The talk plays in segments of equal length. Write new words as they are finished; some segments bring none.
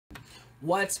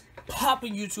What's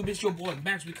poppin', YouTube? It's your boy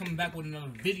Max. We coming back with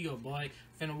another video, boy.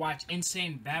 Finna watch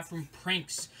insane bathroom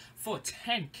pranks for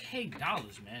 $10K,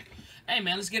 man. Hey,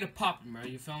 man, let's get it poppin', bro.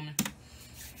 You feel me?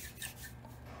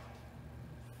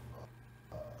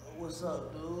 What's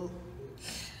up, dude?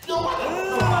 Bro.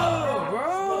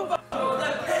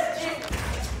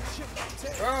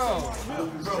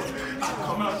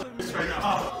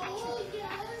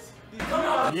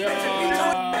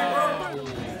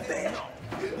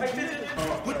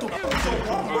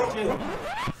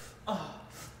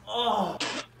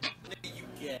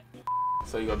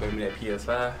 So you gonna bring me that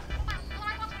PS5?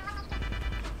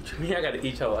 Me, I gotta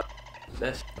eat your.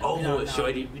 That's over,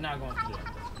 shorty. We're not going to do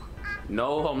that.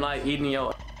 No, I'm not eating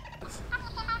your.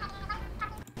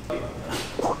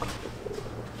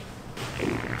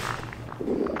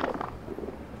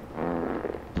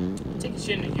 Take a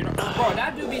shit in it, you know? Bro,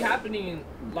 that do be happening.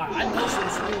 Like, I know some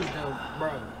schools, though,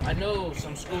 bro. I know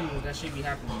some schools that shit be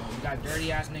happening, bro. We got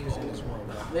dirty ass niggas in this world,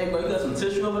 bro. Hey, bro, you got some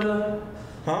tissue over there?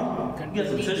 Huh? You got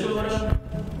some tissue over there?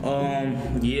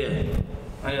 Yeah.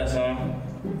 I got some.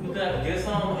 You gotta get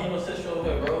some? Ain't no tissue over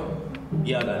there, bro.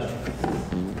 Yeah, I got you.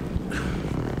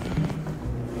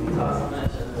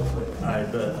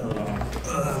 Alright, bet. Hold on.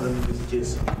 Let me just get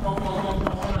some. Hold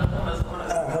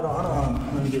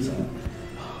on. Let me get some.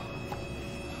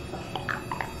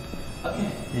 Okay.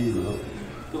 Here you go.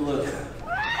 Good luck.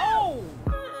 Oh!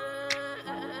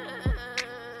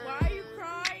 Why are you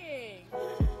crying?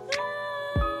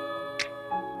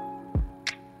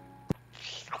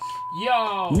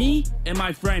 Yo! Me and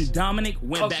my friend Dominic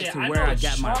went back to where I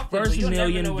got my first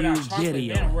million views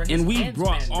video, and we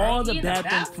brought all the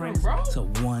bathroom pranks to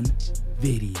one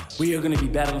video. We are gonna be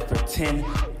battling for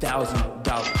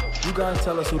 $10,000. You guys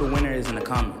tell us who the winner is in the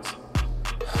comments.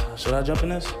 Should I jump in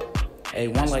this? Hey,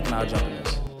 one like and I'll jump in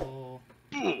this.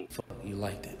 Fuck, you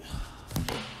liked it.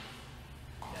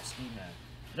 Yeah, ski man.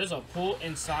 There's a pool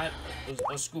inside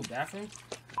a school bathroom.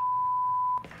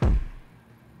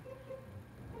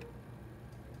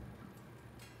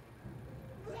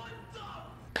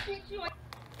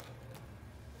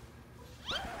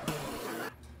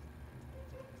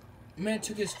 Man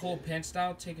took his whole pants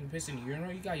style, taking piss in the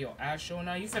urinal. You got your ass showing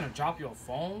now. You finna drop your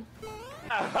phone?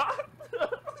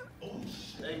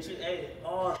 Hey,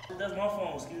 oh, that's my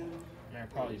phone, excuse me. Man,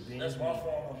 probably being. That's my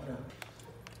phone up there.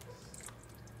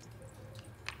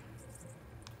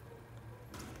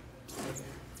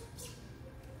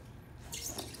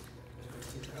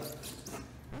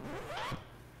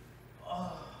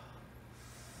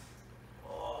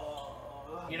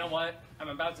 You know what? I'm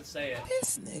about to say it.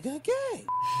 This nigga gay.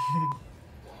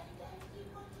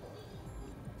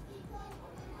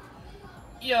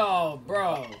 Yo,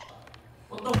 bro.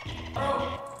 What the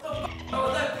bro?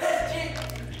 Bro, that pet chick?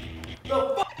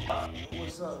 Yo,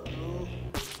 What's up, dude?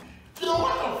 Yo,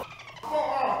 what the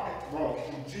fuck? Bro,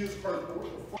 Jesus Christ, what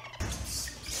the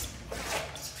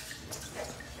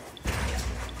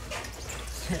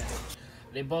fuck?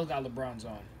 They both got LeBrons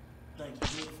on. thank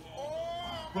you.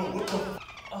 Bro, what the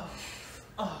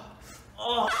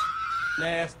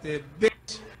Nasty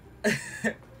bitch.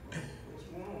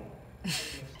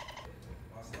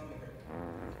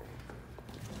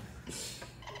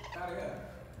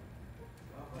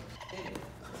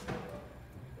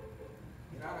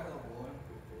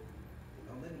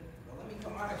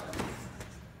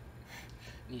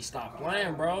 You stop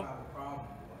playing, bro.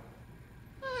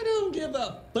 I don't give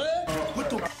a fuck. What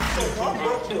the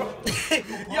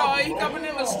Yo, he coming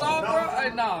in the stall, bro?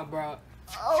 Nah, bro.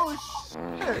 Oh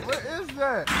shit, what is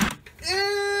that?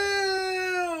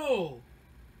 Ew!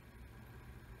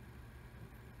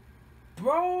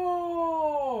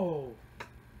 Bro!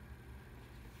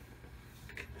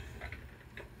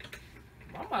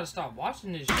 I'm about to stop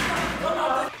watching this shit.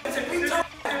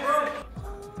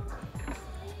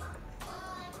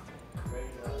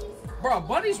 Bro,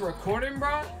 Buddy's recording,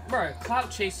 bro. Bro,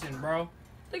 clout chasing, bro.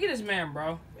 Look at this man,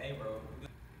 bro. Hey, bro.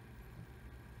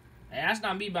 Hey, that's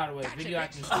not me, by the way. Video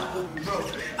acting shit. Nah,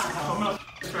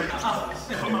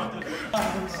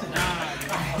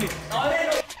 Oh, they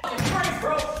ain't no fucking prank,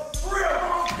 bro. For real,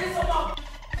 bro. Get some up.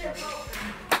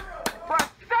 Bro,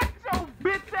 shut your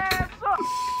bitch ass up!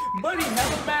 Buddy,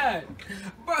 hella mad.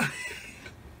 Bro.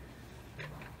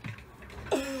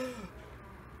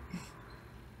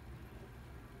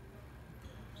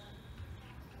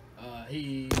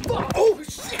 Oh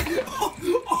shit!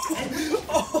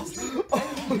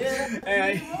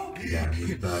 Hey,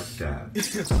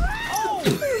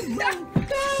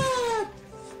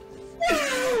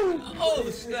 oh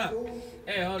snap!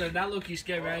 Hey, hold on, that look-y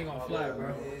scared me. I ain't gonna fly,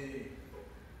 bro.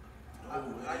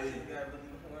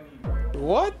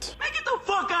 What? Man, get the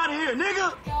fuck out of here,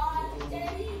 nigga!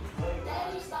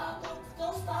 Daddy, stop.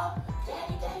 Don't stop.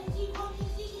 Daddy, keep walking.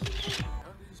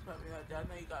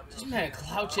 This man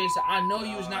clout chaser. I know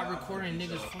you was not recording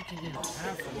niggas fucking in the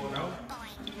bathroom, bro.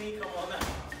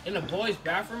 In the boys'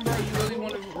 bathroom, bro? You really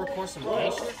want to record some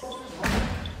gay shit?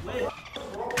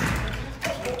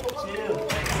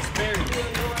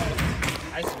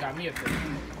 Ice got me up there.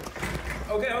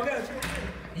 Okay.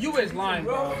 You is lying,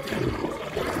 bro.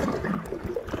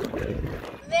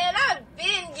 Man, I've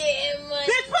been getting money.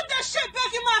 Bitch, put that shit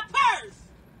back in my purse!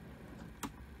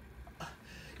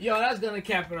 Yo, that's gonna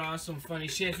cap it on some funny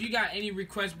shit. If you got any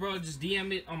requests, bro, just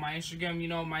DM it on my Instagram. You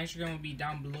know, my Instagram will be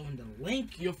down below in the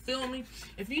link. You feel me?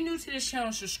 If you're new to this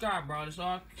channel, subscribe, bro. That's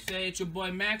all I can say. It's your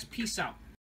boy Max. Peace out.